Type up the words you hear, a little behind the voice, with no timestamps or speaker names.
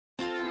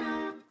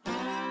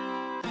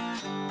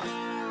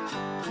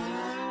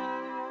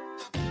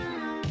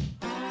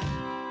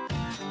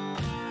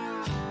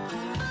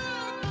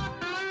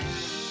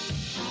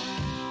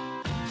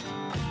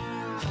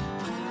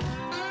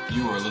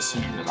You are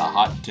listening to the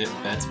Hot Tip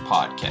Bets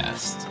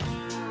Podcast.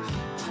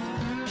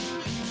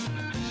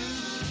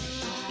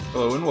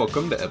 Hello and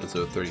welcome to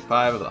episode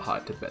 35 of the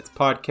Hot Tip Bets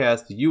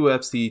Podcast,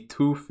 UFC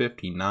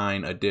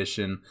 259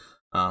 edition.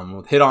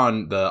 We'll hit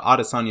on the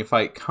Adesanya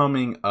fight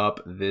coming up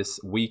this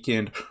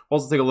weekend.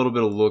 We'll also take a little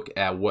bit of a look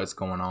at what's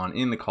going on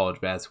in the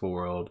college basketball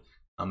world.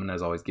 And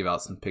as always, give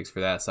out some picks for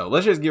that. So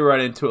let's just get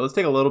right into it. Let's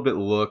take a little bit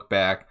look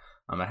back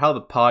at how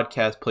the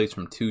podcast plays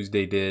from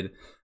Tuesday did.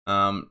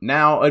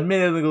 Now,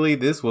 admittedly,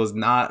 this was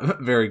not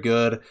very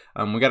good.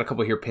 We got a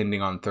couple here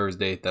pending on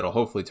Thursday that'll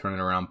hopefully turn it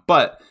around.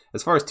 But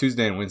as far as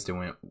Tuesday and Wednesday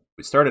went,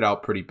 we started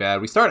out pretty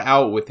bad. We started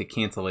out with a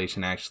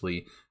cancellation,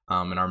 actually,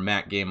 in our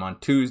MAC game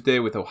on Tuesday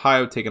with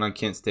Ohio taking on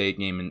Kent State.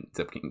 Game ends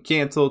up getting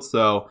canceled,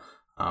 so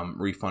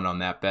refund on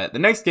that bet. The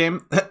next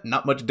game,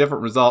 not much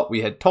different result.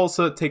 We had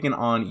Tulsa taking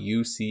on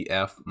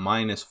UCF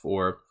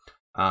 -4.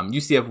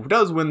 UCF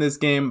does win this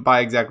game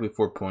by exactly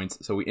 4 points,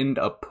 so we end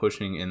up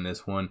pushing in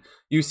this one.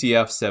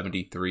 UCF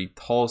 73,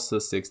 Tulsa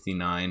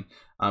 69.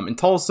 And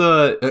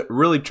Tulsa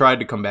really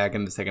tried to come back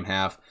in the second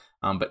half,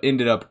 but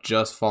ended up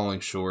just falling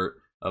short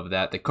of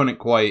that. They couldn't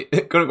quite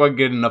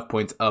get enough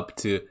points up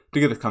to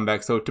get the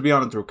comeback. So to be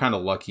honest, we're kind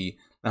of lucky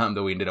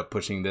that we ended up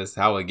pushing this.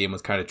 How the game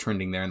was kind of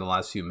trending there in the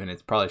last few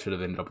minutes. Probably should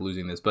have ended up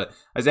losing this, but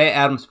Isaiah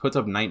Adams puts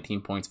up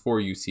 19 points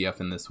for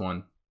UCF in this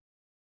one.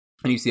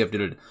 And UCF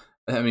did it.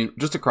 I mean,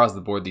 just across the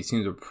board, these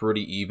teams are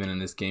pretty even in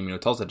this game.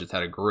 Tulsa just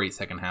had a great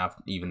second half,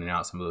 evening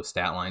out some of those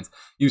stat lines.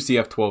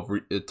 UCF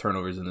 12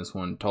 turnovers in this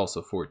one,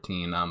 Tulsa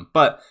 14.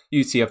 But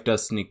UCF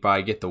does sneak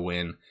by, get the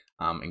win,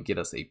 and get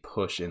us a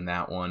push in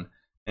that one.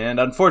 And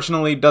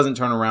unfortunately, doesn't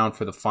turn around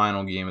for the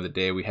final game of the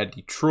day. We had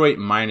Detroit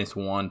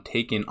 -1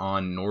 taking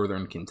on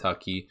Northern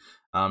Kentucky.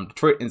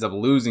 Detroit ends up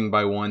losing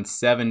by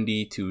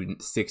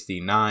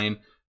 70-69.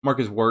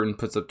 Marcus Wharton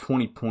puts up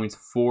 20 points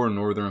for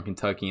Northern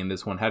Kentucky in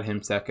this one. Had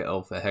him sack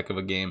a heck of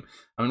a game.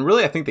 I mean,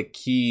 really, I think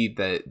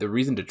the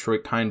reason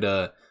Detroit kind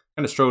of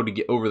struggled to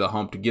get over the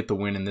hump to get the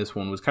win in this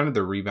one was kind of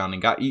their rebounding.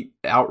 Got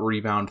out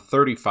rebound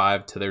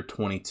 35 to their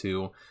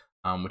 22,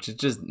 which is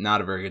just not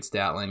a very good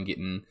stat line.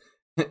 Letting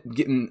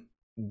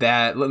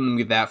them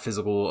get that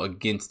physical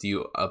against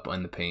you up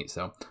in the paint.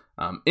 So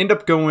end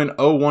up going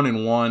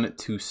 0-1-1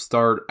 to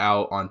start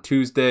out on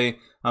Tuesday.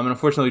 And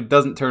unfortunately,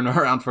 doesn't turn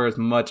around for as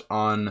much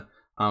on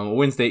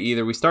Wednesday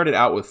either. We started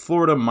out with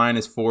Florida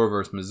 -4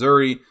 versus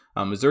Missouri.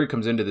 Missouri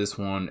comes into this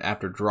one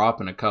after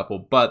dropping a couple,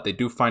 but they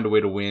do find a way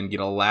to win, get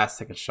a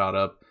last-second shot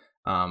up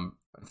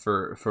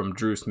from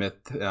Drew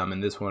Smith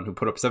in this one, who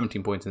put up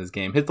 17 points in this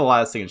game. Hits the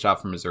last-second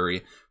shot from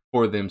Missouri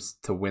for them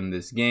to win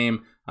this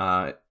game.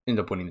 End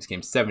up winning this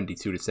game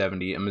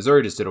 72-70, and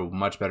Missouri just did a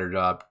much better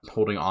job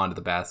holding on to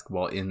the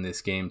basketball in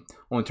this game.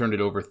 Only turned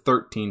it over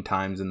 13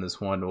 times in this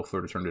one, while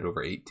Florida turned it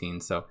over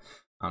 18. So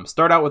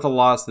start out with a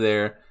loss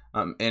there.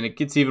 And it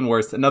gets even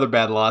worse. Another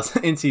bad loss.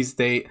 NC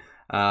State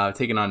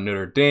taking on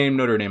Notre Dame.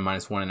 Notre Dame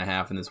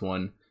 -1.5 in this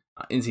one.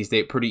 NC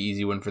State, pretty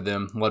easy win for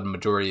them. Led the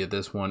majority of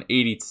this one,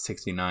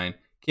 80-69.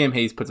 Cam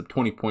Hayes puts up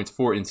 20 points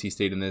for NC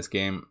State in this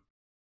game.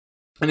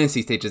 And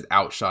NC State just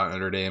outshot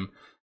Notre Dame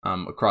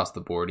across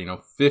the board.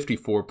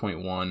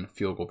 54.1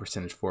 field goal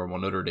percentage for them, while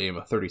Notre Dame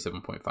a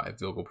 37.5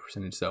 field goal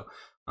percentage. So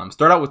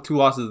start out with two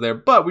losses there,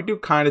 but we do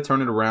kind of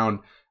turn it around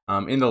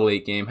in the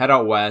late game. Head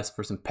out west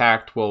for some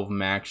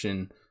Pac-12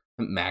 action.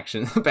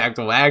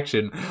 Pac-12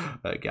 action.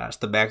 Gosh,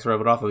 the back's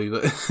rubbing off of me.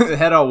 But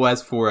head out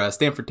west for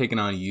Stanford taking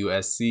on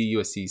USC.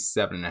 USC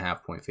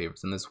 7.5-point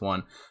favorites in this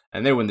one,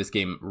 and they win this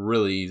game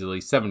really easily,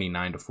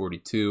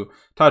 79-42.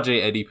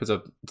 Tajay Eddie puts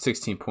up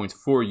 16 points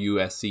for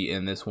USC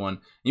in this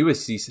one.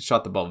 USC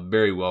shot the ball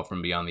very well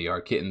from beyond the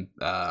arc, hitting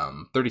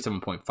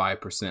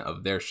 37.5%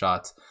 of their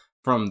shots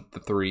from the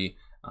three.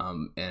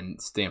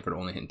 And Stanford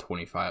only hitting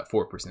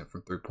 4%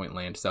 from three-point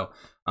land. So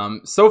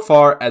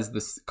far as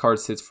this card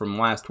sits from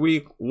last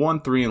week,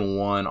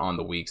 1-3-1 on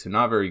the week, so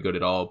not very good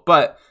at all.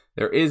 But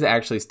there is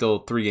actually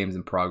still 3 games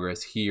in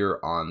progress here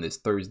on this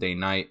Thursday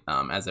night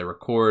as I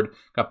record.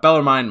 Got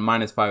Bellarmine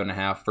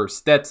 -5.5 for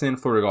Stetson,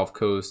 Florida Gulf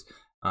Coast,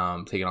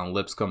 taking on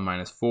Lipscomb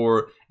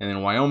 -4, and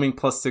then Wyoming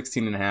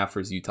 +16.5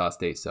 for Utah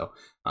State. So,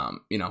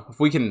 if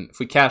we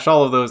cash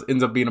all of those,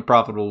 ends up being a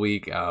profitable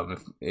week.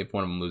 If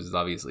one of them loses,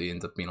 obviously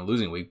ends up being a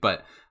losing week.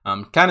 But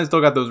kind of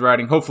still got those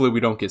riding. Hopefully we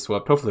don't get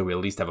swept. Hopefully we at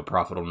least have a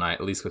profitable night.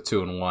 At least go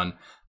 2-1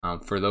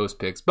 for those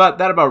picks. But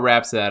that about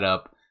wraps that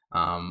up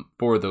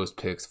for those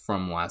picks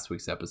from last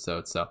week's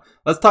episode. So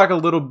let's talk a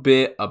little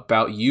bit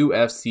about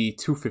UFC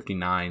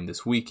 259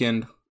 this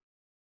weekend.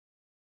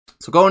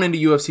 So going into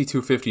UFC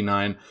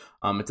 259,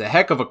 it's a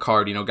heck of a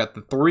card. Got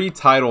the 3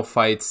 title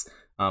fights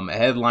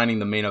headlining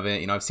the main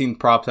event. I've seen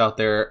props out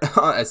there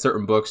at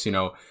certain books.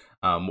 Will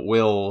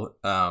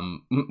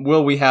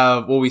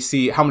we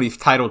see how many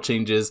title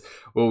changes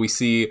will we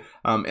see?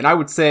 And I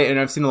would say, and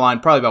I've seen the line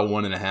probably about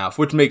 1.5,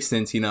 which makes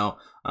sense.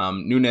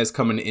 Nunes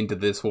coming into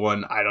this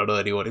one, I don't know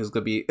anyone who's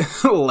going to be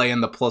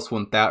laying the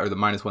 +1,000 or the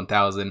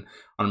 -1,000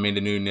 on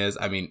Amanda Nunes.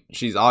 I mean,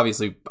 she's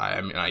obviously,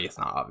 I guess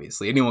not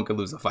obviously, anyone could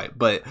lose a fight,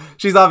 but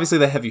she's obviously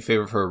the heavy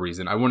favorite for a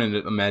reason. I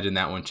wouldn't imagine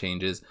that one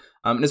changes.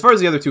 And as far as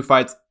the other 2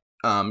 fights,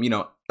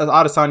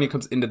 Adesanya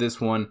comes into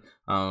this one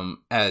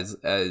as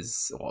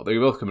well, they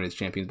both come in as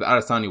champions, but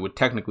Adesanya would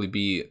technically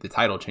be the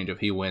title change if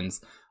he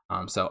wins.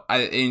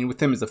 And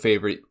with him as a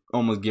favorite,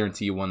 almost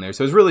guarantee you one there.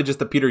 So it's really just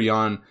the Petr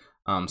Yan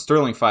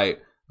Sterling fight,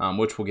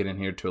 which we'll get in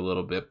here to a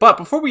little bit. But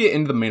before we get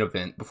into the main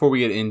event, before we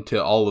get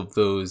into all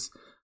those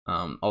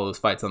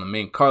fights on the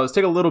main card, let's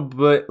take a little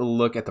bit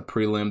look at the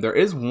prelim. There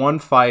is one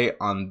fight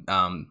on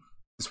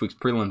this week's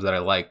prelims that I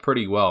like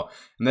pretty well,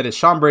 and that is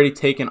Sean Brady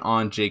taking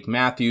on Jake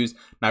Matthews.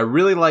 And I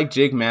really like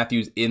Jake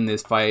Matthews in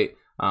this fight.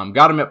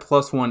 Got him at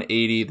plus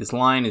 180. This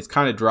line is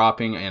kind of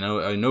dropping. I know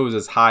it was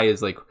as high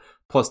as like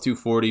plus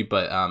 240,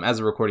 but as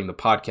of recording the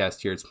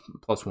podcast here, it's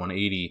plus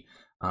 180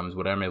 is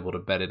what I'm able to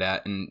bet it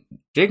at. And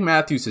Jake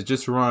Matthews has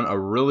just run a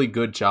really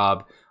good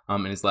job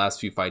in his last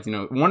few fights. You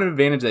know, one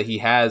advantage that he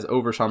has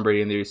over Sean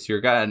Brady in this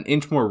year, got an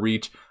inch more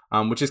reach,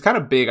 which is kind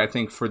of big, I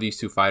think, for these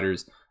two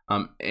fighters.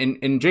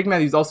 And Jake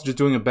Matthews also just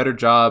doing a better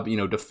job, you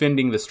know,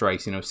 defending the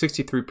strikes. You know,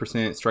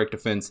 63% strike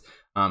defense.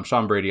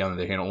 Sean Brady, on the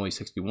other hand, only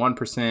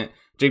 61%.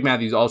 Jake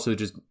Matthews also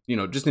just, you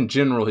know, just in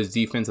general, his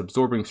defense,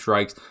 absorbing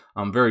strikes,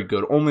 very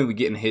good. Only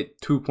getting hit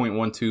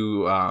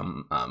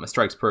 2.12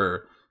 strikes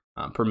per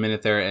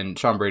minute there. And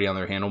Sean Brady, on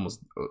the other hand, almost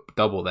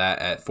double that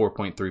at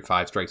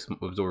 4.35 strikes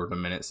absorbed a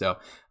minute. So,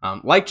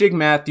 like Jake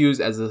Matthews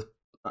as a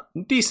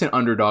decent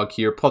underdog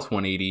here, plus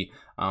 180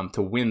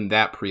 to win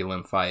that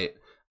prelim fight.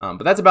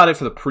 But that's about it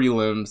for the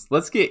prelims.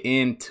 Let's get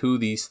into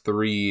these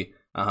three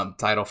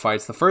title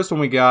fights. The first one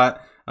we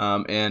got,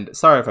 and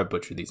sorry if I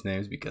butcher these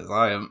names because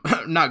I am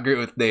not great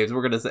with names.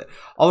 We're going to say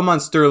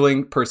Aljamain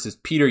Sterling versus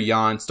Petr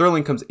Yan.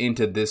 Sterling comes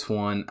into this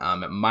one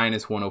at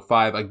minus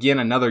 105. Again,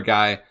 another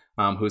guy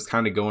who's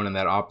kind of going in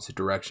that opposite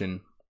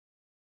direction,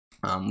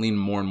 leaning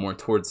more and more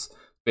towards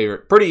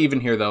favorite. Pretty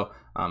even here, though,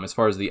 as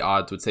far as the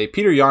odds would say.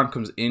 Petr Yan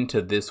comes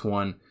into this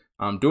one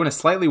doing a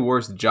slightly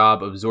worse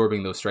job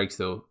absorbing those strikes,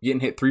 though. Getting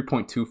hit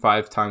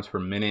 3.25 times per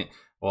minute,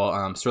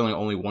 while Sterling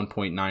only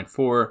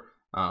 1.94.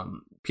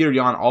 Petr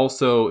Yan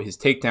also, his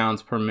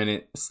takedowns per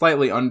minute,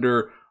 slightly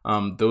under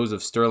those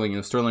of Sterling. You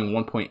know, Sterling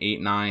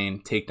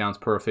 1.89 takedowns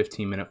per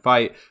 15-minute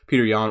fight.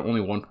 Petr Yan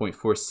only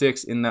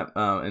 1.46 in that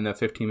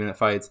 15-minute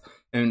fights.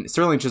 And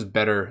Sterling's just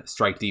better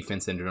strike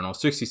defense in general.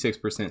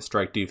 66%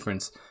 strike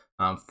defense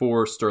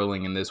for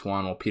Sterling in this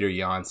one, while Petr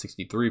Yan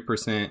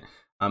 63%.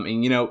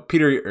 And, you know,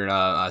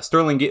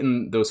 Sterling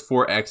getting those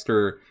 4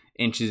 extra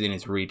inches in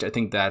his reach, I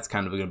think that's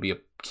kind of going to be a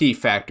key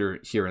factor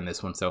here in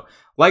this one. So,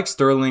 like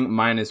Sterling,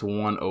 minus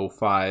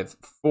 105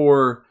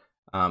 for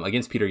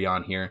against Petr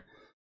Yan here.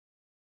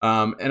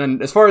 And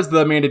then as far as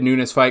the Amanda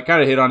Nunes fight,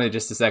 kind of hit on it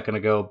just a second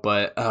ago,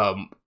 but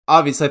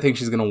obviously I think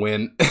she's going to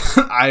win.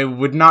 I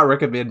would not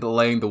recommend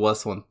laying the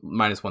West one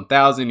minus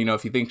 1,000. You know,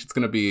 if you think it's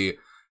going to be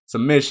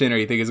submission, or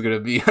you think it's going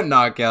to be a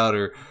knockout,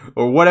 or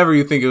whatever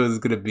you think it was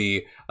going to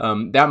be,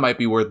 that might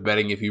be worth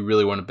betting if you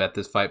really want to bet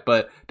this fight.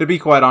 But to be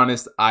quite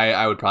honest,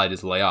 I would probably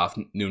just lay off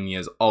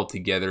Nunes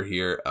altogether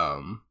here.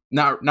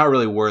 Not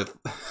really worth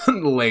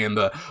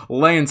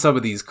laying some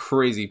of these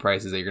crazy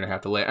prices that you're going to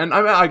have to lay. And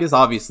I guess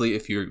obviously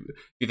if you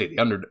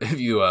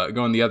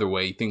going the other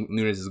way, you think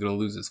Nunes is going to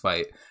lose this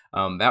fight,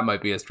 that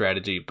might be a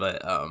strategy.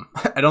 But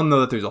I don't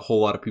know that there's a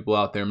whole lot of people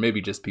out there. Maybe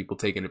just people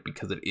taking it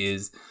because it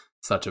is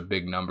such a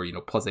big number, you know,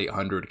 plus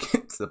 800,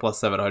 plus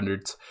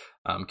 700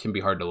 can be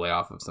hard to lay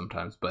off of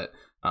sometimes, but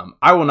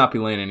I will not be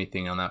laying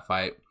anything on that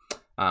fight.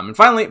 And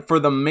finally, for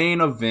the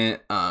main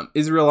event,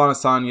 Israel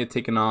Adesanya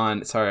taking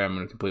on, sorry, I'm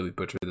going to completely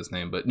butcher this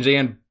name, but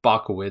Jan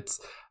Blachowicz.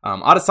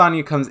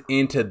 Adesanya comes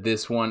into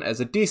this one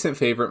as a decent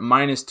favorite,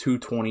 minus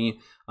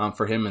 220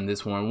 for him in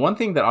this one. One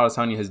thing that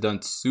Adesanya has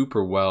done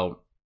super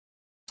well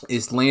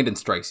is landing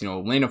strikes. You know,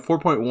 landing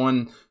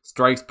 4.1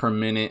 strikes per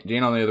minute.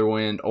 Jan, on the other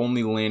end,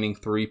 only landing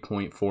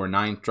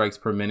 3.49 strikes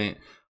per minute.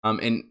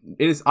 And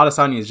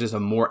Adesanya is just a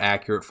more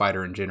accurate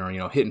fighter in general. You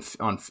know, hitting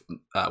on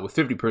with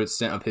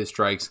 50% of his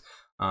strikes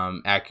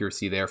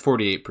accuracy there,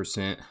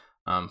 48%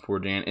 for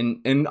Jan.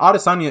 And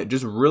Adesanya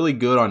just really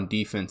good on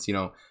defense. You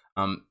know,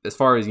 as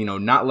far as, you know,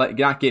 not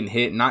getting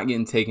hit, not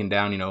getting taken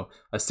down. You know,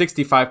 a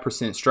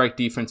 65% strike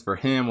defense for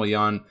him, while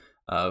Jan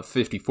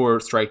 54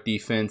 strike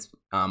defense.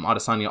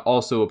 Adesanya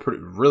also a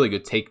really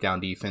good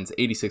takedown defense,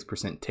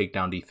 86%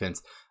 takedown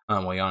defense,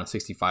 while Jan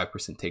 65%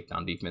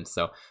 takedown defense.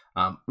 So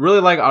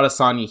really like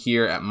Adesanya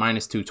here at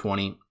minus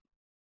 220.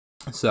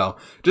 So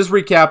just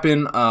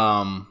recapping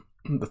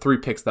the 3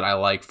 picks that I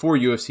like for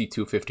UFC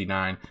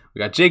 259. We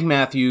got Jake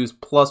Matthews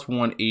plus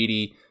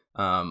 180,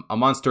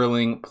 Aljamain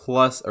Sterling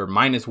plus or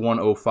minus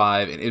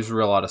 105, and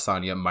Israel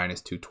Adesanya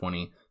minus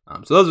 220.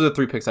 So those are the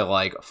 3 picks I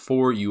like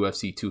for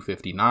UFC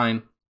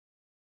 259.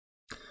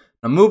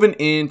 Now moving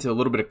into a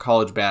little bit of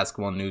college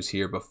basketball news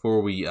here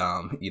before we,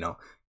 you know,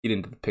 get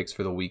into the picks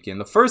for the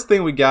weekend. The first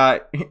thing we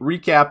got,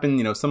 recapping,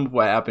 you know, some of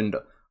what happened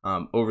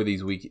over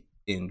these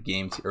weekend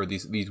games, or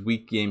these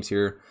week games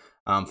here.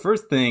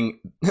 First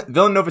thing,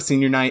 Villanova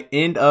Senior Night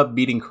end up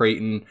beating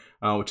Creighton,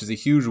 which is a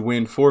huge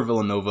win for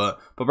Villanova.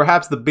 But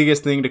perhaps the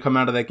biggest thing to come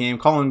out of that game,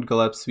 Colin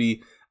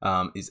Gillespie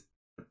is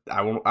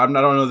I don't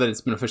know that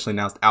it's been officially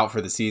announced out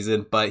for the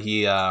season, but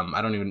he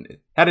had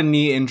a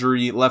knee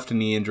injury, left a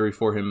knee injury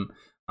for him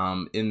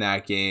in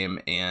that game,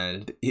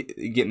 and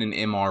getting an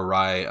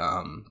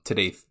MRI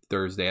today,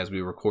 Thursday, as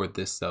we record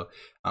this. So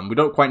we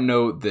don't quite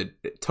know the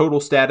total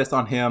status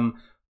on him,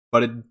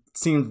 but it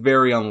seems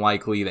very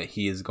unlikely that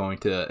he is going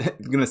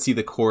to see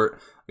the court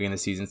again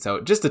this season.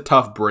 So just a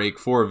tough break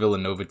for a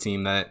Villanova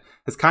team that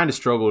has kind of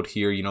struggled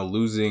here,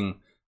 losing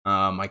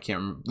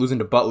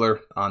to Butler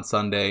on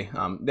Sunday.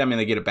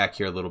 They get it back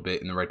here a little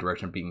bit in the right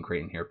direction, beating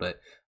Creighton here, but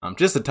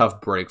just a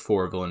tough break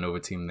for a Villanova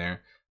team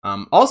there.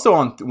 Also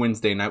on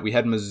Wednesday night, we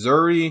had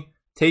Missouri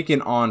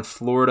taking on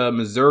Florida.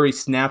 Missouri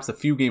snaps a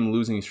few game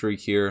losing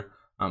streak here.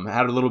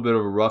 Had a little bit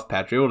of a rough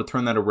patch. Able to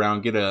turn that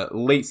around, get a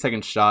late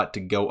second shot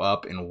to go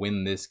up and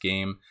win this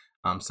game.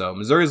 So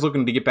Missouri is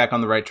looking to get back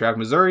on the right track.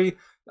 Missouri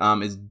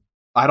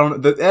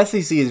the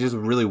SEC is just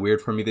really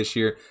weird for me this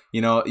year.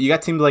 You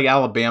got teams like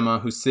Alabama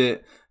who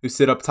sit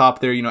up top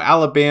there.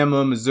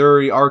 Alabama,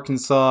 Missouri,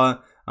 Arkansas.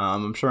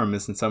 I'm sure I'm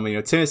missing some.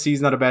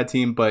 Tennessee's not a bad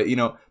team, but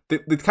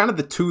the kind of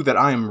the two that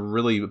I am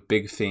really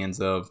big fans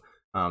of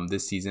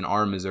this season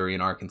are Missouri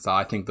and Arkansas.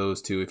 I think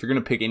those two, if you're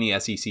going to pick any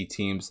SEC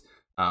teams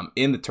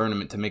in the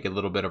tournament to make a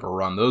little bit of a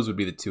run, those would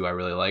be the two I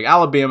really like.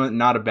 Alabama,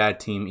 not a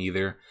bad team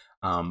either,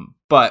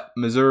 but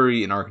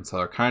Missouri and Arkansas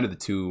are kind of the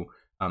two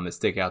that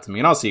stick out to me.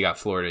 And also you got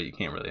Florida. You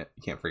can't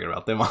forget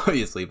about them,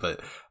 obviously.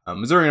 But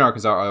Missouri and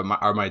Arkansas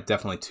are my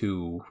definitely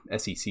two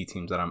SEC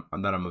teams that I'm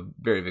a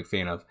very big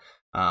fan of.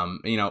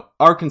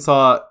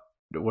 Arkansas.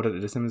 What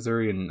did I say?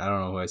 Missouri and I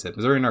don't know who I said.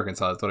 Missouri and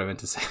Arkansas. That's what I meant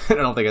to say. I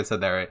don't think I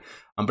said that right.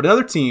 But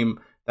another team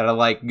that I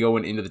like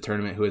going into the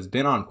tournament who has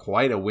been on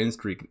quite a win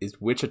streak is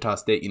Wichita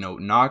State.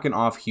 Knocking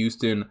off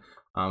Houston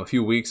a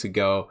few weeks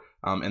ago,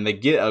 and they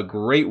get a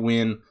great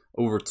win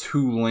over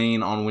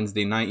Tulane on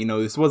Wednesday night.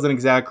 This wasn't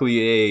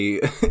exactly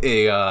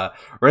a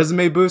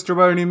resume booster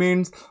by any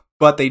means,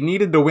 but they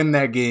needed to win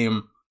that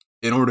game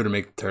in order to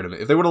make the tournament.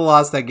 If they would have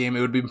lost that game,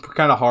 it would be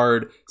kind of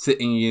hard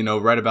sitting,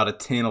 right about a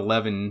 10,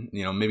 11,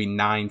 maybe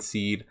 9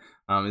 seed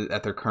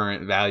at their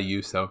current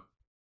value. So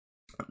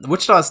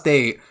Wichita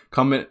State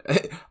coming.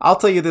 I'll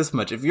tell you this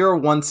much: if you're a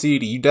 1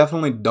 seed, you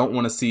definitely don't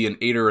want to see an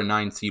 8 or a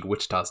 9 seed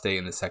Wichita State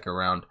in the second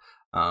round.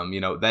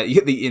 That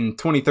in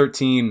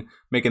 2013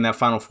 making that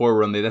Final Four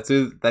run, they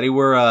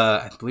were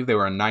I believe they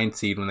were a 9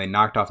 seed when they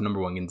knocked off number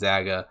 1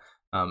 Gonzaga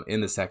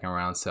in the second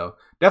round. So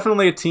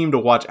definitely a team to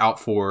watch out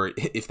for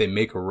if they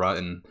make a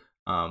run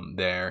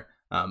there.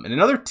 And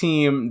another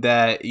team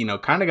that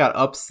kind of got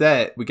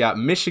upset, we got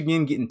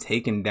Michigan getting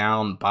taken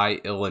down by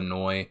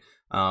Illinois.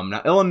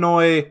 Now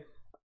Illinois,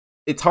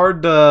 it's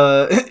hard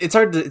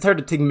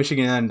to take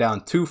Michigan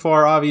down too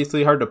far.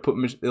 Obviously, hard to put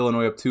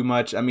Illinois up too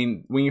much.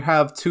 When you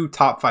have two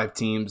top 5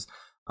 teams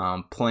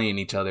playing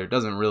each other,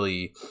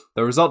 the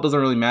result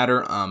doesn't really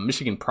matter.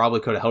 Michigan probably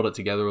could have held it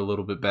together a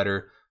little bit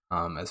better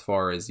as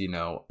far as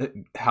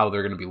how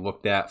they're going to be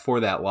looked at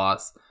for that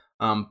loss.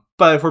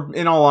 But if we're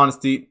in all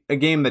honesty, a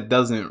game that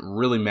doesn't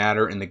really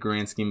matter in the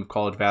grand scheme of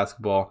college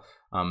basketball.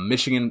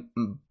 Michigan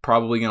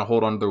probably going to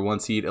hold on to their 1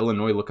 seed.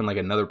 Illinois looking like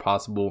another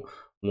possible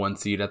 1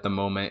 seed at the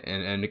moment,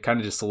 and it kind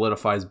of just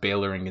solidifies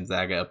Baylor and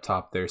Gonzaga up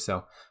top there.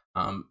 So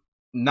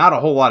not a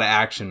whole lot of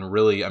action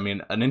really.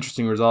 An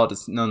interesting result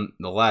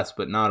nonetheless,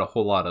 but not a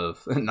whole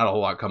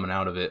lot coming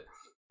out of it.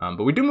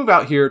 But we do move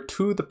out here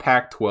to the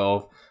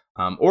Pac-12.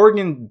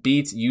 Oregon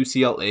beats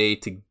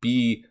UCLA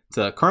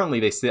to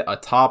currently they sit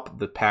atop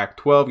the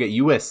Pac-12, get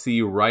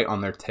USC right on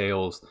their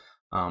tails.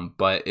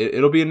 But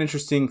it'll be an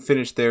interesting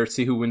finish there,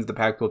 see who wins the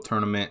Pac-12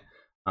 tournament.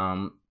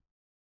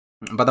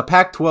 But the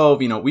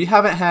Pac-12, we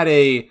haven't had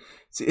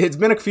it's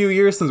been a few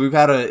years since we've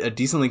had a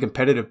decently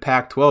competitive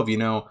Pac-12,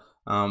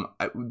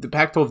 the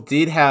Pac-12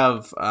 did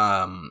have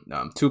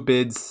 2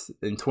 bids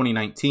in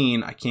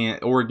 2019.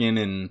 Oregon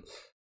and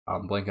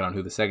I'm blanking on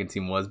who the second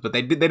team was, but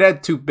they'd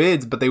had 2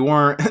 bids, but they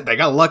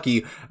got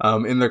lucky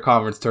in their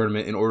conference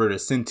tournament in order to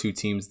send 2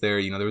 teams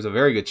there. There was a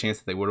very good chance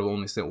that they would have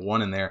only sent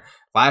 1 in there.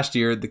 Last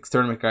year, the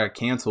tournament got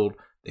canceled.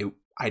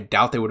 I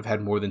doubt they would have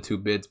had more than 2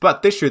 bids,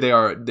 but this year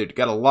they've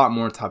got a lot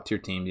more top tier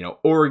teams.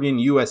 Oregon,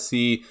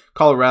 USC,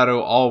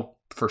 Colorado, all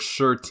for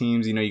sure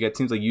teams. You got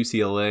teams like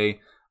UCLA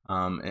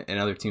and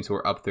other teams who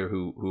are up there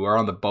who are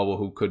on the bubble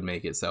who could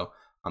make it. So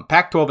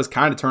Pac-12 is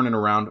kind of turning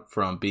around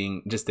from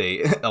being just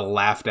a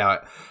laughed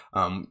out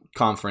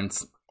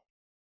conference.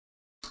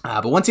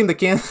 But one team that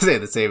can say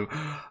the same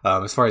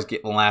as far as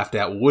getting laughed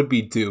at would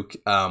be Duke.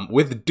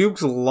 With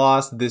Duke's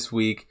loss this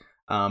week,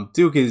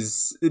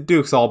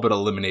 Duke's all but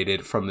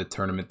eliminated from the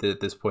tournament at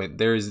this point.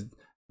 There's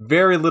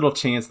very little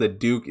chance that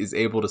Duke is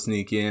able to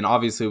sneak in.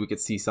 Obviously, we could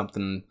see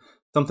something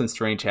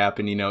strange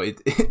happen.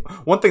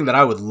 One thing that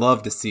I would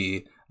love to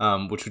see,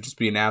 which would just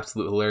be an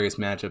absolute hilarious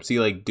matchup,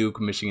 see like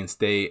Duke, Michigan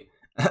State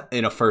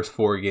in a first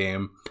 4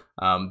 game.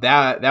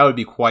 That would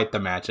be quite the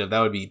matchup. That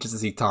would be just to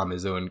see Tom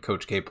Izzo and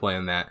Coach K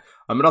playing that.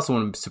 It also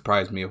wouldn't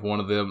surprise me if one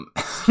of them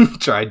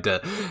tried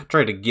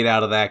to get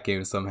out of that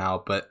game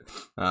somehow. But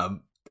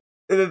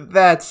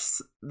that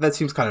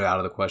seems kind of out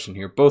of the question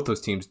here. Both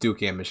those teams,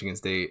 Duke and Michigan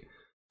State,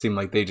 seem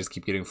like they just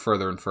keep getting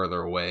further and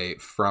further away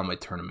from a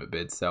tournament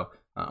bid. So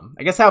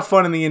I guess have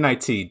fun in the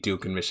NIT,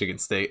 Duke and Michigan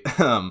State.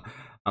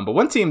 But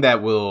one team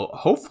that will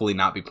hopefully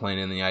not be playing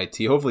in the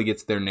NIT, hopefully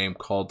gets their name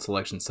called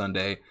Selection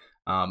Sunday,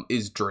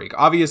 is Drake.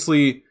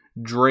 Obviously,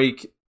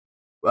 Drake,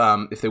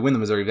 if they win the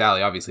Missouri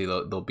Valley, obviously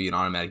they'll be an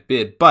automatic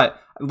bid. But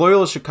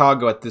Loyola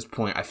Chicago at this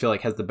point, I feel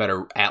like has the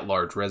better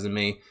at-large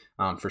resume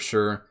for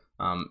sure.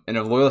 And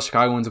if Loyola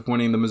Chicago ends up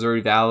winning the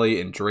Missouri Valley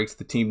and Drake's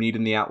the team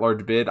needing the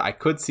at-large bid, I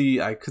could see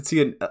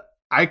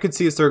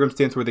a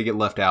circumstance where they get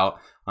left out.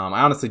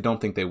 I honestly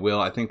don't think they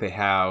will. I think they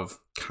have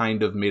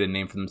kind of made a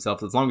name for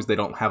themselves as long as they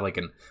don't have like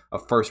a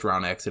first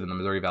round exit in the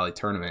Missouri Valley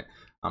tournament.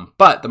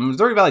 But the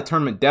Missouri Valley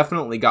tournament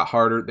definitely got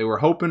harder. They were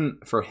hoping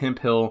for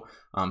Hemphill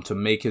to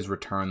make his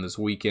return this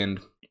weekend.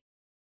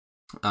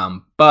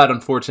 But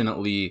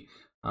unfortunately,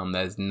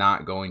 that is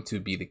not going to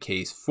be the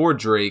case for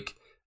Drake.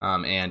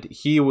 And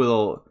he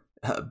will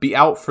be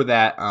out for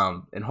that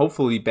and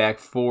hopefully back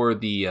for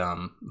the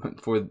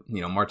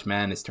March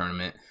Madness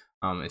tournament.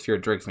 If you're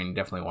a Drake fan, you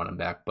definitely want him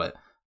back, but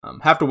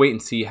have to wait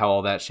and see how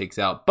all that shakes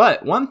out.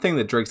 But one thing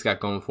that Drake's got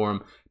going for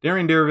him,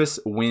 Darian Davis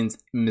wins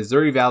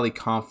Missouri Valley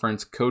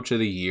Conference Coach of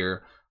the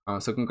Year.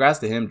 So congrats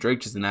to him.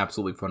 Drake just an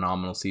absolutely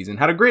phenomenal season.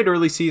 Had a great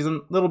early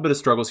season, a little bit of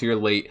struggles here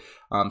late.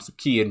 Some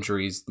key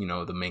injuries,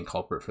 the main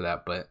culprit for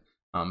that, but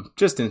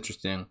just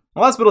interesting.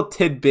 The last little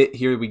tidbit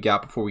here we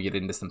got before we get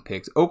into some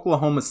picks.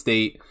 Oklahoma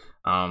State,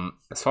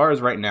 as far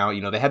as right now,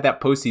 they had that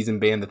postseason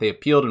ban that they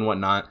appealed and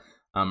whatnot.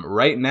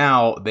 Right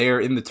now, they're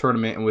in the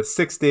tournament, and with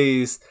 6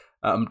 days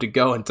to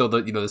go until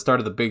the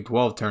start of the Big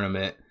 12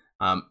 tournament,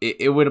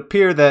 it would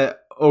appear that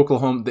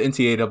Oklahoma, the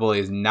NCAA,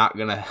 is not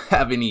going to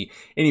have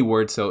any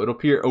word. So it'll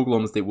appear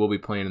Oklahoma State will be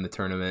playing in the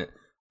tournament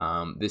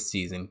this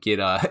season.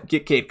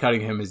 Get Cade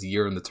Cunningham his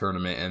year in the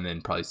tournament, and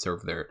then probably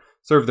serve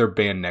their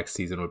ban next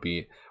season would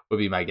be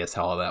my guess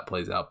how all that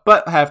plays out.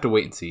 But I have to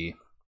wait and see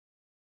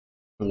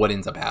what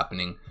ends up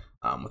happening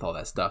with all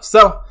that stuff.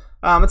 So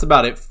that's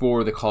about it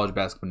for the college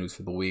basketball news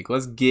for the week.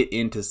 Let's get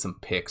into some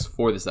picks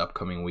for this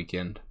upcoming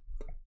weekend.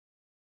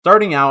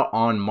 Starting out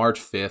on March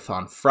 5th,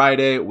 on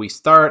Friday, we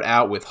start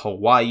out with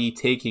Hawaii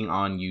taking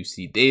on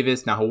UC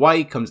Davis. Now,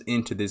 Hawaii comes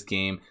into this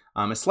game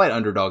as slight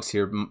underdogs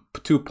here,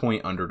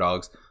 2-point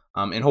underdogs.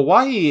 And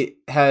Hawaii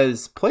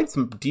has played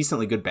some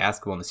decently good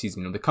basketball in the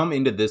season. They come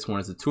into this one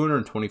as the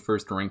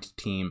 221st ranked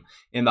team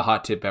in the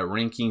Hot Tip Bet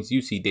rankings.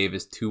 UC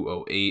Davis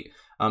 208.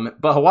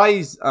 But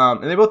Hawaii's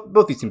and they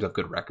both these teams have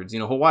good records.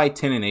 Hawaii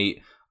 10-8,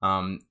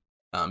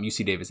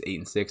 UC Davis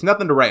 8-6.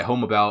 Nothing to write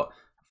home about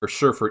for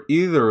sure for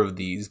either of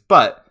these,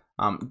 but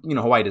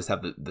Hawaii does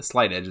have the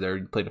slight edge there.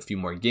 He played a few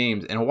more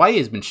games, and Hawaii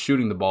has been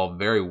shooting the ball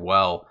very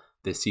well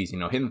this season.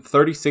 Hitting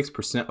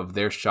 36% of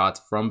their shots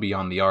from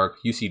beyond the arc.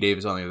 UC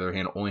Davis, on the other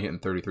hand, only hitting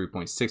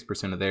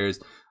 33.6% of theirs.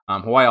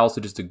 Hawaii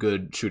also just a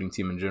good shooting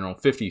team in general.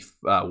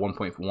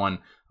 51.1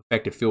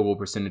 effective field goal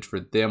percentage for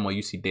them, while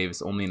UC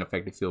Davis only an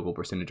effective field goal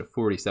percentage of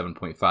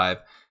 47.5.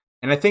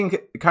 And I think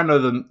kind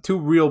of the two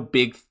real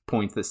big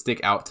points that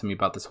stick out to me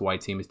about this Hawaii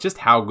team is just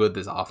how good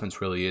this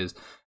offense really is.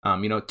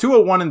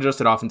 201 in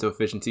adjusted offensive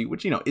efficiency,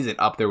 which, isn't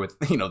up there with,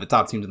 the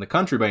top teams in the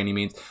country by any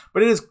means,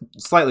 but it is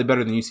slightly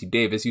better than UC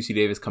Davis. UC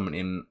Davis coming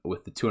in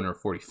with the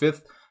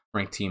 245th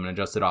ranked team in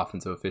adjusted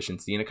offensive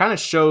efficiency. And it kind of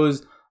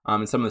shows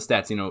in some of the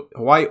stats,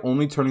 Hawaii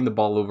only turning the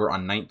ball over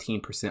on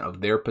 19% of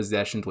their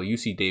possessions, while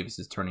UC Davis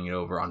is turning it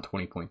over on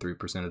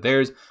 20.3% of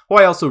theirs.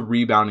 Hawaii also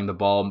rebounding the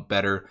ball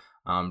better,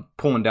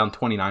 pulling down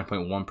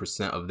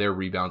 29.1% of their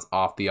rebounds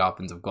off the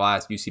offensive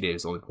glass. UC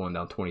Davis only pulling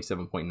down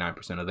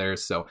 27.9% of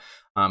theirs. So,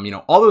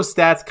 all those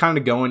stats kind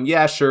of going,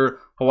 yeah, sure,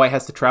 Hawaii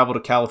has to travel to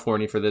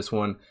California for this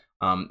one,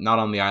 not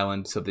on the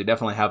island. So they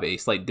definitely have a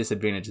slight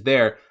disadvantage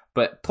there,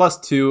 but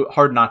 +2,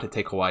 hard not to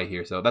take Hawaii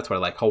here. So that's what I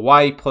like.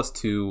 Hawaii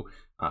 +2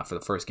 for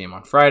the first game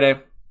on Friday.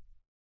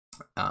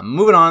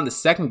 Moving on, the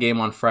second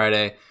game on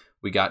Friday,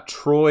 we got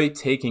Troy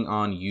taking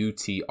on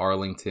UT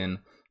Arlington.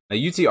 Now,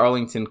 UT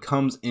Arlington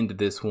comes into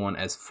this one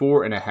as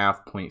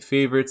 4.5-point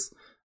favorites.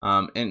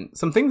 And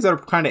some things that are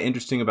kind of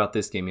interesting about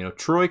this game.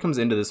 Troy comes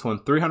into this one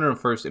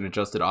 301st in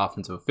adjusted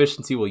offensive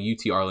efficiency, while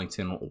UT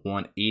Arlington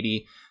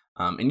 180.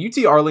 And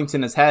UT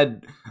Arlington has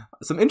had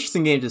some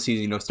interesting games this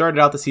season.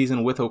 Started out the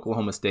season with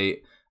Oklahoma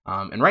State.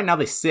 And right now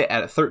they sit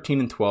at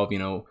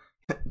 13-12,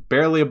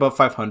 barely above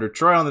 500.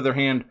 Troy, on the other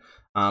hand,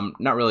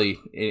 not really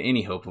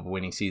any hope of a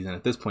winning season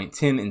at this point,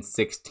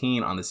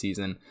 10-16 on the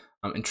season.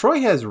 And Troy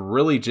has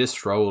really just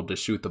struggled to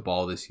shoot the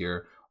ball this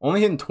year,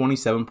 only hitting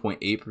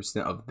 27.8%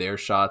 of their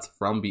shots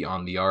from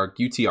beyond the arc.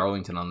 UT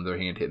Arlington, on the other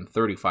hand, hitting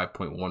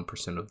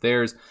 35.1% of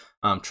theirs.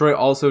 Troy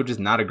also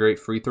just not a great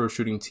free throw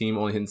shooting team,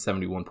 only hitting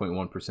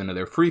 71.1% of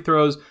their free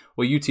throws,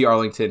 while UT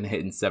Arlington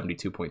hitting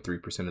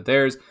 72.3% of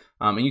theirs.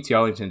 And UT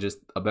Arlington just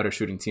a better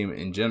shooting team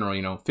in general,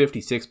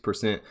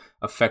 56%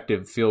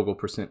 effective field goal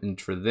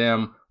percentage for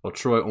them, while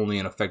Troy only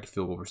an effective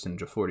field goal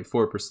percentage of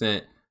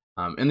 44%.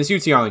 And this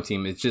UT Arlington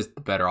team is just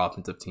the better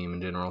offensive team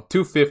in general.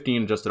 250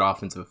 in adjusted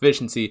offensive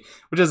efficiency,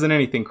 which isn't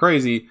anything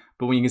crazy.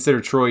 But when you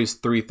consider Troy's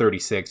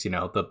 336,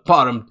 the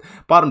bottom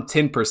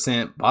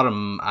 10%,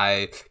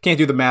 I can't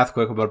do the math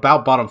quick, but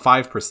about bottom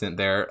 5%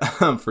 there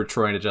for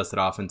Troy in adjusted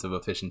offensive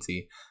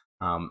efficiency.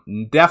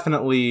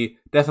 Definitely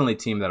a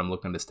team that I'm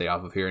looking to stay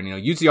off of here. And,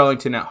 UT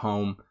Arlington at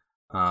home,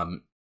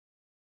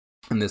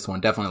 in this one,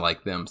 definitely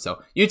like them.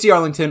 So UT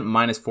Arlington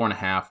minus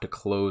 4.5 to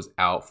close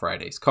out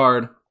Friday's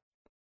card.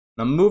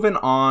 Now moving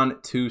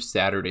on to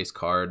Saturday's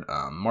card,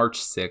 March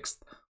 6th.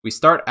 We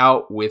start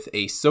out with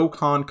a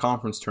SoCon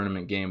Conference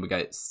Tournament game. We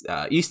got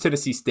East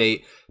Tennessee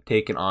State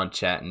taking on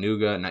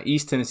Chattanooga. Now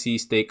East Tennessee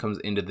State comes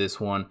into this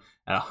one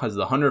as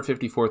the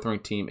 154th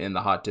ranked team in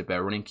the Hot Tip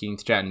Bet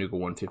rankings. Chattanooga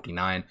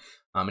 159.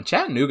 And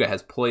Chattanooga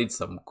has played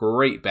some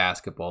great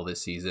basketball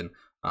this season.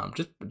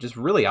 Just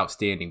really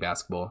outstanding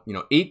basketball.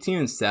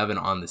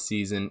 18-7 on the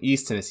season.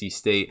 East Tennessee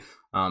State,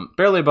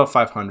 barely above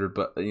 500,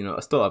 but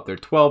still up there.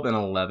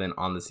 12-11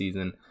 on the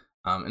season.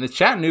 And the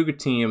Chattanooga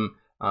team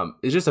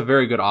is just a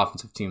very good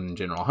offensive team in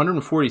general.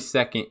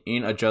 142nd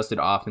in adjusted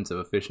offensive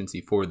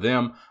efficiency for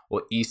them,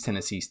 while East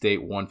Tennessee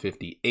State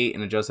 158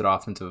 in adjusted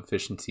offensive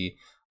efficiency.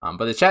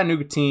 But the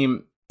Chattanooga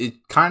team is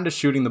kind of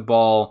shooting the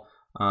ball.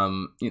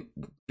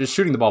 Just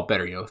shooting the ball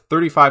better,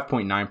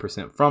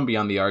 35.9% from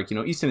beyond the arc.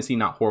 East Tennessee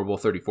not horrible,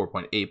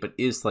 34.8, but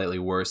is slightly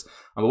worse.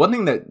 But one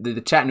thing that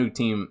the Chattanooga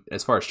team,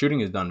 as far as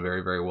shooting, has done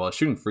very, very well.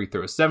 Shooting free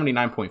throws,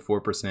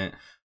 79.4%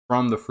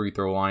 from the free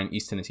throw line.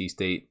 East Tennessee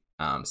State,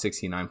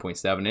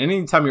 69.7. And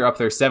anytime you're up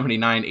there,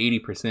 79,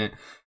 80%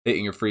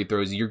 hitting your free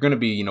throws, you're going to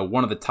be,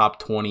 one of the top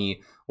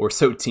 20 or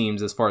so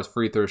teams as far as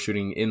free throw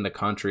shooting in the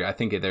country. I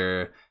think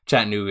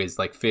Chattanooga is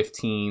like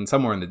 15,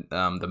 somewhere in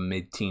the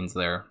mid-teens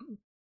there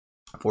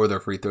for their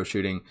free throw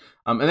shooting.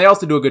 And they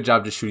also do a good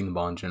job just shooting the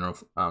ball in general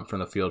from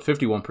the field.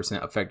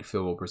 51% effective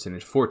field goal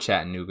percentage for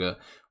Chattanooga,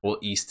 while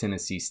East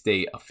Tennessee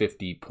State a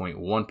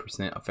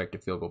 50.1%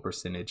 effective field goal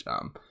percentage.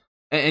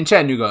 And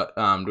Chattanooga,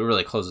 to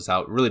really close this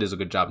out, really does a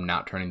good job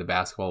not turning the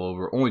basketball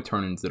over, only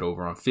turns it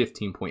over on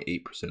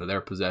 15.8% of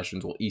their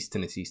possessions, while East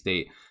Tennessee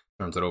State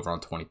turns it over on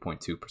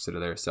 20.2%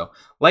 of theirs. So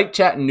like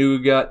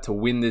Chattanooga to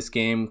win this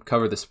game,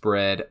 cover the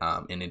spread,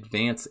 and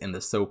advance in the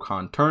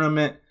SoCon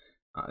tournament.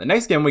 The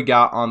next game we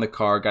got on the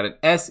card got an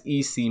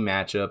SEC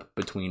matchup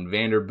between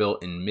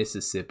Vanderbilt and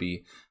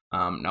Mississippi.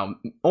 Now,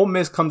 Ole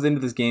Miss comes into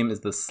this game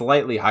as the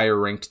slightly higher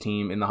ranked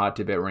team in the Hot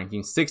Tip Bet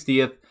rankings,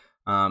 60th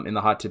in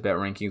the Hot Tip Bet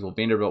rankings, while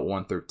Vanderbilt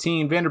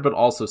 113. Vanderbilt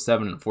also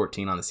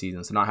 7-14 on the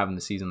season, so not having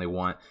the season they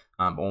want.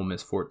 Ole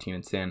Miss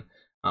 14-10.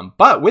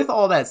 But with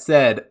all that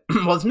said,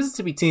 while this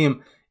Mississippi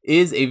team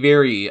is a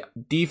very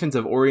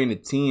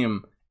defensive-oriented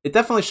team, it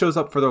definitely shows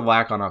up for their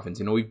lack on offense.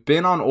 We've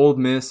been on Ole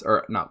Miss,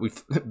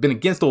 we've been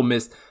against Ole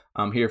Miss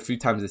here a few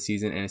times this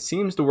season, and it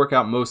seems to work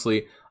out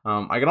mostly.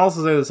 I can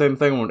also say the same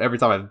thing every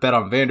time I've bet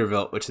on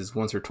Vanderbilt, which is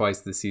once or twice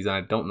this season.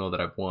 I don't know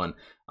that I've won.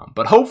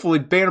 But hopefully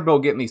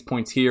Vanderbilt getting these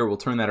points here will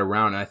turn that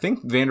around. And I think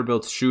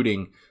Vanderbilt's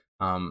shooting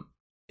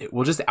it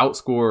will just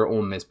outscore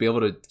Ole Miss, be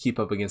able to keep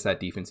up against that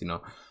defense.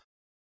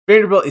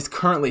 Vanderbilt is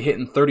currently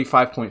hitting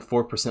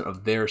 35.4%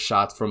 of their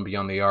shots from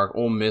beyond the arc.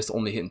 Ole Miss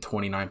only hitting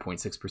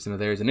 29.6% of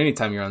theirs. And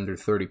anytime you're under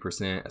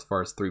 30% as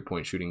far as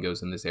three-point shooting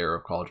goes in this era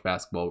of college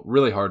basketball,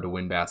 really hard to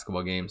win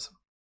basketball games.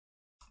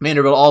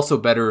 Vanderbilt also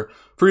better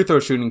free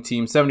throw shooting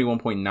team,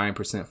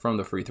 71.9% from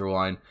the free throw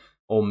line.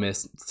 Ole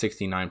Miss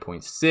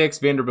 69.6%.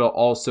 Vanderbilt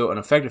also an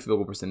effective field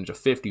goal percentage of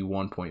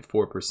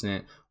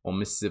 51.4%, while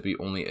Mississippi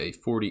only a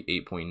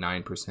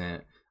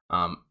 48.9%.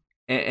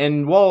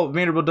 And while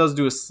Vanderbilt does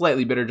do a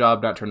slightly better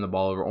job not turning the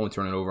ball over, only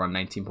turning it over on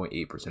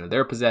 19.8% of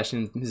their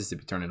possessions,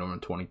 Mississippi turning it over on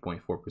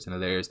 20.4% of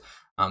theirs.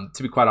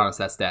 To be quite honest,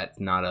 that stat is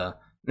not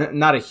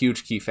a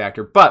huge key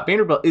factor, but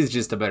Vanderbilt is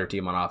just a better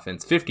team on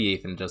offense,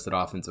 58th in adjusted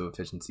offensive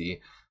efficiency,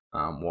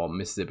 while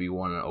Mississippi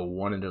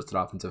 101 in adjusted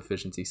offensive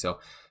efficiency. So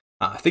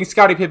I think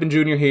Scottie Pippen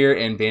Jr. here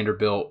and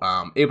Vanderbilt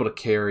able to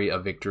carry a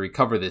victory,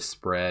 cover this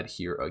spread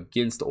here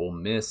against Ole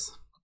Miss.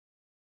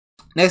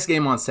 Next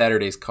game on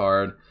Saturday's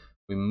card,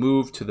 we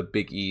move to the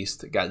Big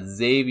East. Got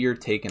Xavier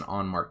taking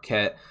on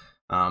Marquette.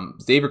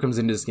 Xavier comes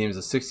into this game as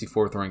a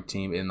 64th ranked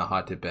team in the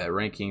Hot Tip Bet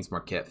rankings.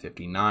 Marquette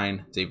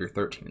 59. Xavier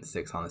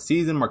 13-6 on the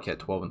season. Marquette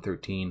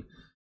 12-13.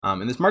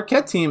 And this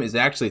Marquette team is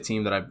actually a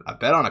team that I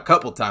bet on a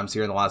couple times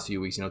here in the last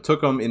few weeks.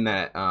 Took them in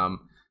that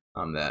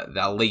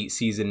that late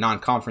season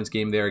non-conference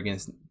game there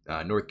against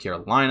North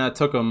Carolina.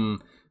 Took them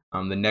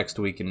the next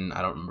week, and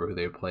I don't remember who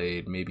they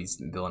played. Maybe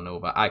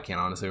Villanova. I can't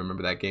honestly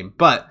remember that game,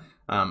 but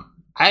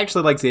I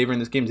actually like Xavier in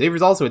this game.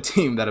 Xavier's also a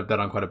team that I've bet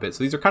on quite a bit.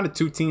 So these are kind of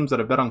two teams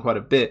that I've bet on quite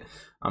a bit.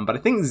 But I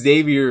think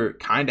Xavier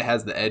kind of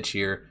has the edge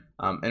here.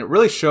 And it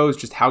really shows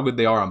just how good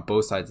they are on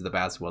both sides of the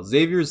basketball.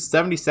 Xavier's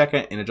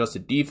 72nd in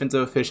adjusted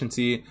defensive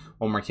efficiency,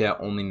 while Marquette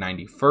only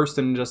 91st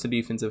in adjusted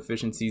defensive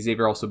efficiency.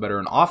 Xavier also better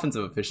in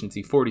offensive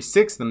efficiency,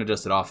 46th in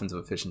adjusted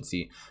offensive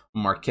efficiency,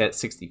 while Marquette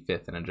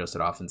 65th in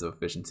adjusted offensive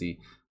efficiency.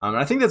 And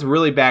I think that's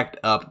really backed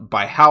up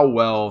by how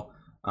well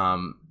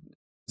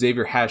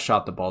Xavier has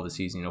shot the ball this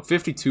season.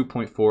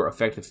 52.4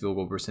 effective field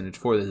goal percentage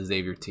for the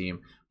Xavier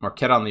team.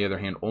 Marquette, on the other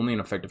hand, only an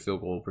effective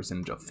field goal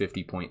percentage of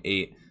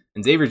 50.8.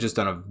 And Xavier's just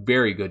done a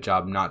very good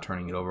job not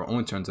turning it over.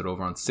 Only turns it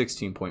over on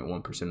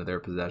 16.1% of their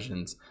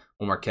possessions,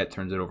 while Marquette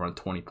turns it over on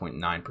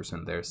 20.9%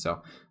 of theirs.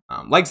 So,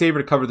 like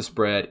Xavier to cover the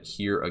spread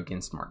here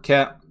against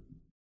Marquette.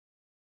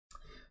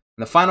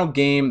 And the final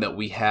game that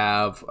we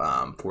have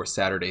for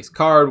Saturday's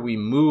card, we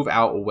move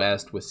out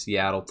west with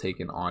Seattle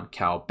taking on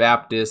Cal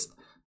Baptist.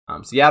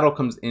 Seattle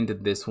comes into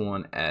this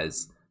one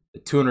as the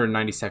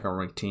 292nd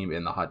ranked team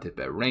in the Hot Tip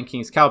Bet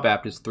rankings. Cal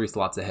Baptist 3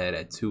 slots ahead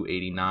at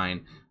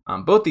 289.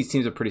 Both these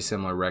teams have pretty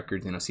similar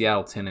records.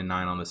 Seattle 10-9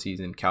 on the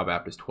season, Cal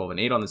Baptist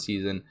 12-8 on the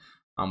season.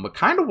 But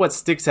kind of what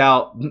sticks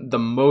out the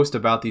most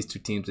about these two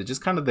teams is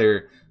just kind of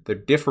their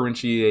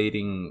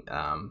differentiating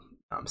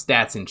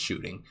stats in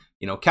shooting.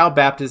 Cal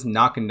Baptist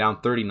knocking down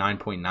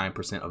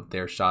 39.9% of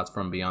their shots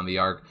from beyond the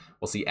arc,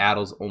 while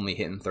Seattle's only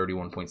hitting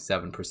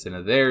 31.7%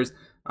 of theirs.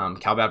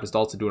 Cal Baptist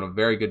also doing a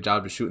very good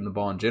job of shooting the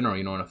ball in general.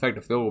 An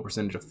effective field goal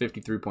percentage of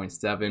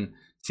 53.7.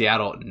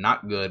 Seattle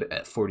not good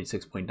at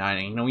 46.9.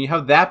 And when you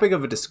have that big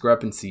of a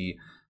discrepancy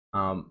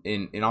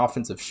in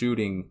offensive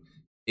shooting,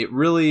 it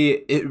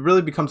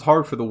really becomes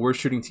hard for the worst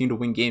shooting team to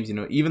win games.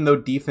 Even though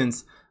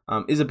defense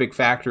is a big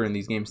factor in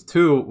these games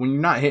too, when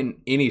you're not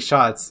hitting any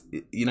shots,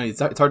 it's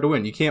hard to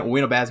win. You can't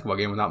win a basketball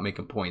game without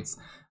making points.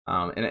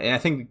 And I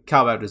think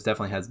Cal Baptist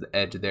definitely has the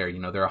edge there.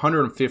 They're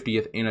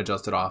 150th in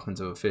adjusted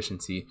offensive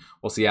efficiency,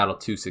 while Seattle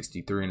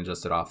 263 in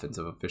adjusted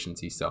offensive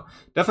efficiency. So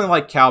definitely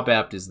like Cal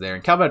Baptist there.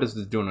 And Cal Baptist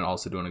is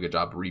also doing a good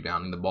job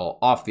rebounding the ball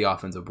off the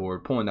offensive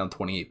board, pulling down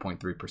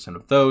 28.3%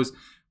 of those,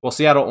 while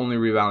Seattle only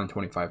rebounding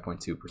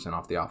 25.2%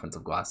 off the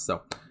offensive glass.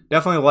 So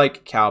definitely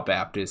like Cal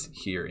Baptist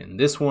here in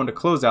this one to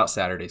close out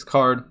Saturday's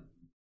card.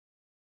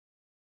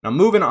 Now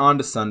moving on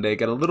to Sunday,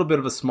 got a little bit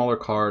of a smaller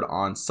card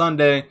on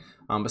Sunday,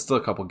 but still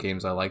a couple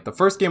games I like. The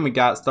first game we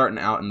got starting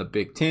out in the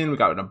Big Ten, we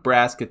got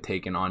Nebraska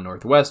taking on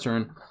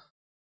Northwestern.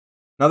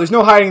 Now there's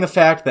no hiding the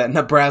fact that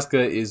Nebraska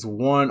is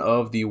one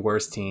of the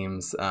worst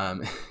teams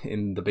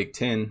in the Big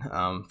Ten,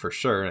 for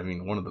sure.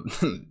 One of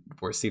the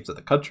worst teams of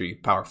the country,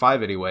 Power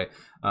 5 anyway.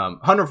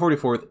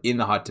 144th in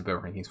the Hot Tip Bet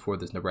rankings for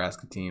this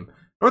Nebraska team.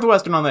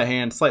 Northwestern, on the other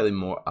hand, slightly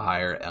more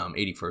higher,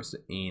 81st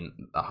in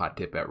the Hot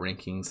Tip Bet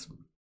rankings.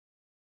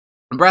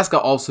 Nebraska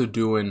also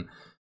doing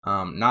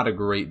not a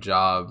great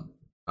job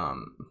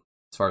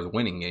as far as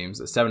winning games.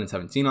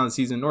 7-17 on the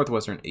season.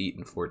 Northwestern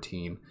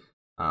 8-14.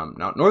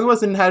 Now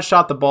Northwestern has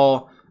shot the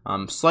ball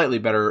slightly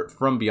better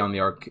from beyond the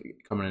arc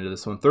coming into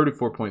this one.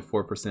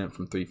 34.4%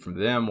 from 3 from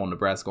them, while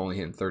Nebraska only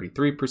hitting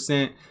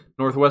 33%.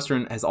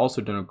 Northwestern has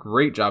also done a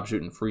great job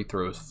shooting free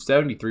throws.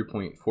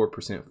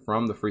 73.4%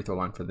 from the free throw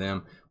line for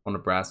them, while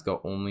Nebraska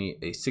only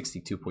a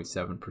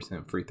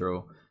 62.7% free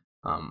throw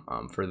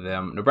for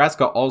them.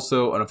 Nebraska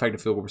also an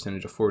effective field goal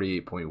percentage of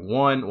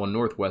 48.1, while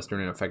Northwestern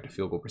an effective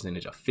field goal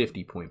percentage of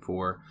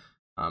 50.4.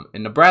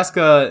 And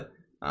Nebraska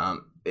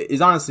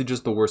is honestly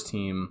just the worst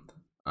team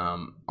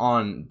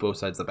on both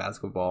sides of the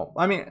basketball.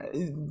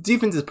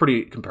 Defense is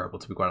pretty comparable,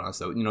 to be quite honest,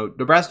 though.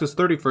 Nebraska's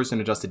 31st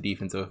in adjusted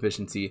defensive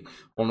efficiency,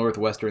 while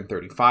Northwestern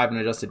 35 in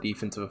adjusted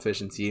defensive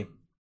efficiency.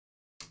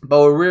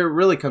 But what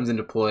really comes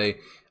into play,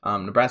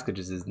 Nebraska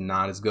just is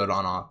not as good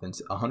on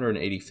offense.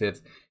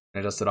 185th in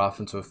adjusted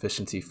offensive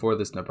efficiency for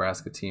this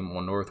Nebraska team,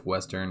 while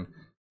Northwestern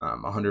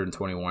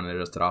 121 in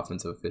adjusted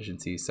offensive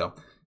efficiency. So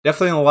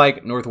definitely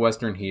like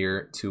Northwestern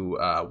here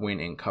to win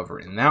and cover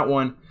in that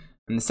one.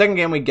 And the second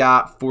game we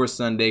got for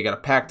Sunday, got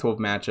a Pac-12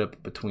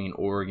 matchup between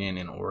Oregon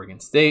and Oregon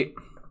State.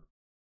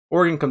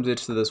 Oregon comes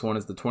into this one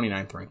as the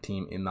 29th ranked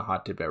team in the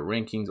Hot Tip Bet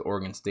rankings.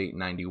 Oregon State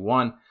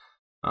 91.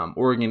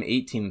 Oregon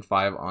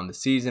 18-5 on the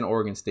season.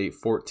 Oregon State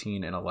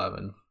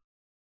 14-11.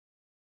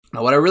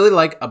 Now what I really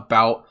like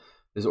about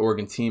this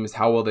Oregon team is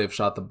how well they've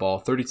shot the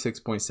ball.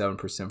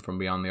 36.7% from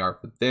beyond the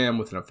arc with them,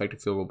 with an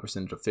effective field goal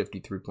percentage of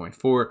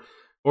 53.4.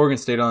 Oregon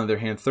State, on the other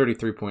hand,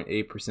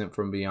 33.8%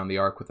 from beyond the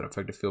arc with an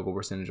effective field goal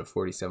percentage of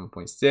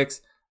 47.6.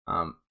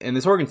 And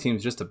this Oregon team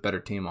is just a better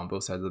team on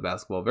both sides of the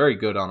basketball. Very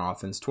good on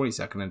offense,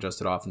 22nd in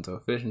adjusted offensive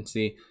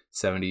efficiency,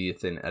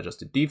 70th in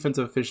adjusted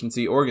defensive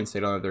efficiency. Oregon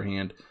State, on the other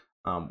hand,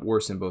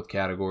 worse in both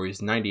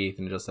categories, 98th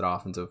in adjusted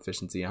offensive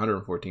efficiency,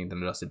 114th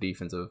in adjusted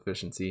defensive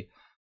efficiency.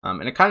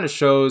 And it kind of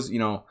shows,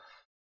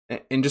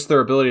 and just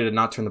their ability to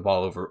not turn the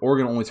ball over.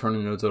 Oregon only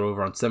turning it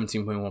over on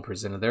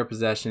 17.1% of their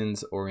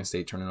possessions. Oregon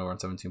State turning over on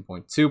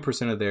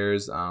 17.2% of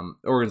theirs.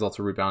 Oregon's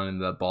also rebounding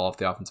the ball off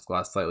the offensive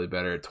glass slightly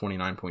better at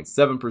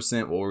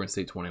 29.7%, while Oregon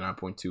State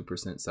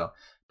 29.2%. So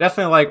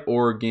definitely like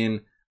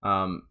Oregon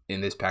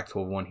in this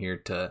Pac-12 one here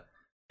to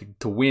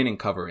win and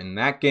cover in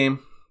that game.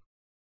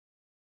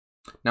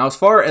 Now, as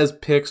far as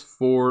picks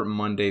for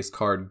Monday's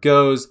card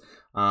goes,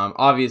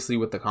 obviously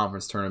with the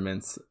conference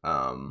tournaments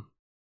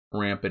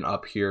ramping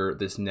up here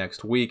this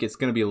next week, it's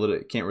going to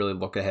be can't really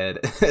look ahead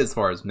as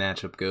far as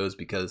matchup goes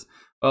because,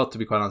 well, to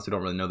be quite honest, we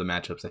don't really know the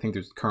matchups. I think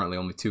there's currently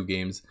only 2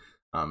 games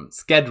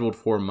scheduled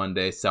for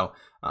Monday. So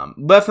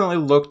definitely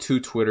look to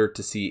Twitter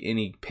to see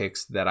any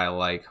picks that I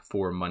like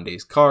for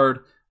Monday's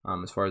card.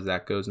 as far as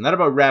that goes. And that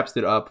about wraps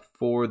it up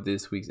for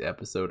this week's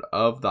episode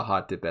of the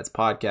Hot Tip Bets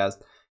podcast.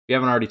 If you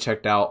haven't already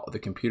checked out the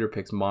computer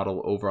picks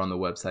model over on the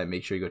website,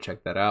 make sure you go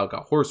check that out.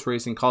 Got horse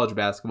racing, college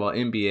basketball,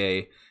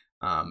 NBA,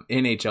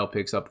 NHL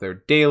picks up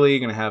there daily.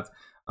 Going to have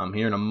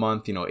here in a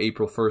month,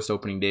 April 1st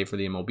opening day for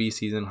the MLB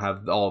season. We'll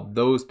have all of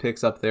those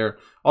picks up there.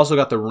 Also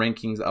got the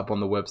rankings up on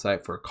the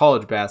website for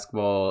college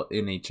basketball,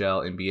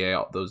 NHL,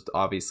 NBA. Those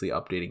obviously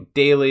updating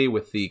daily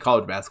with the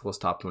college basketball's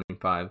top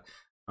 25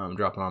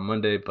 dropping on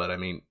Monday. But I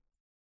mean,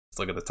 let's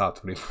look at the top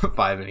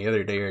 25 any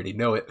other day. You already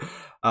know it.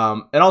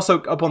 And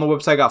also up on the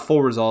website, got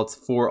full results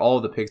for all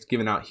of the picks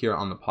given out here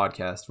on the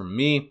podcast from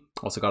me.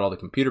 Also got all the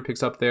computer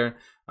picks up there.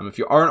 If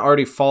you aren't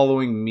already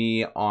following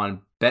me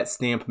on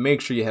BetStamp,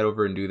 make sure you head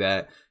over and do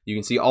that. You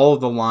can see all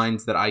of the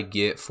lines that I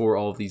get for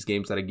all of these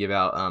games that I give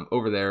out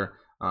over there.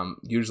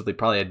 Usually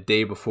probably a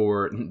day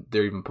before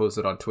they're even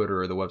posted on Twitter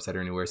or the website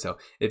or anywhere. So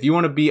if you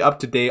want to be up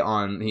to date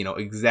on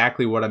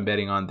exactly what I'm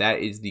betting on, that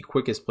is the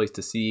quickest place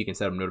to see. You can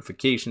set up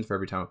notifications for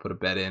every time I put a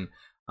bet in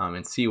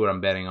and see what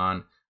I'm betting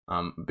on.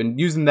 Been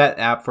using that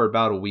app for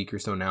about a week or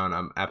so now, and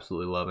I'm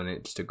absolutely loving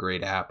it. Just a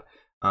great app.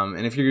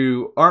 And if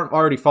you aren't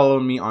already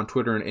following me on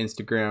Twitter and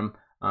Instagram,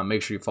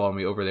 make sure you follow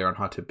me over there on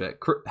Hot Tip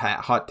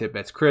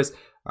Bets Chris.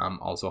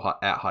 Also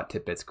at Hot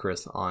Tip Bets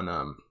Chris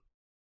on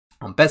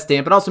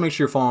BetStamp, and also make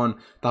sure you're following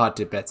the Hot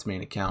Tip Bets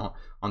main account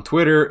on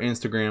Twitter,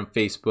 Instagram,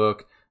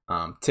 Facebook,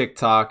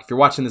 TikTok. If you're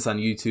watching this on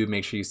YouTube,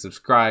 make sure you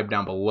subscribe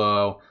down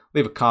below,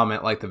 leave a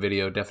comment, like the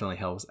video. Definitely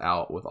helps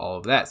out with all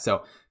of that.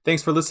 So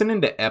thanks for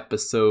listening to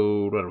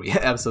episode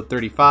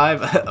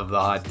 35 of the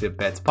Hot Tip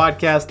Bets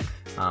podcast,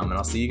 and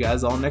I'll see you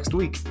guys all next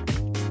week.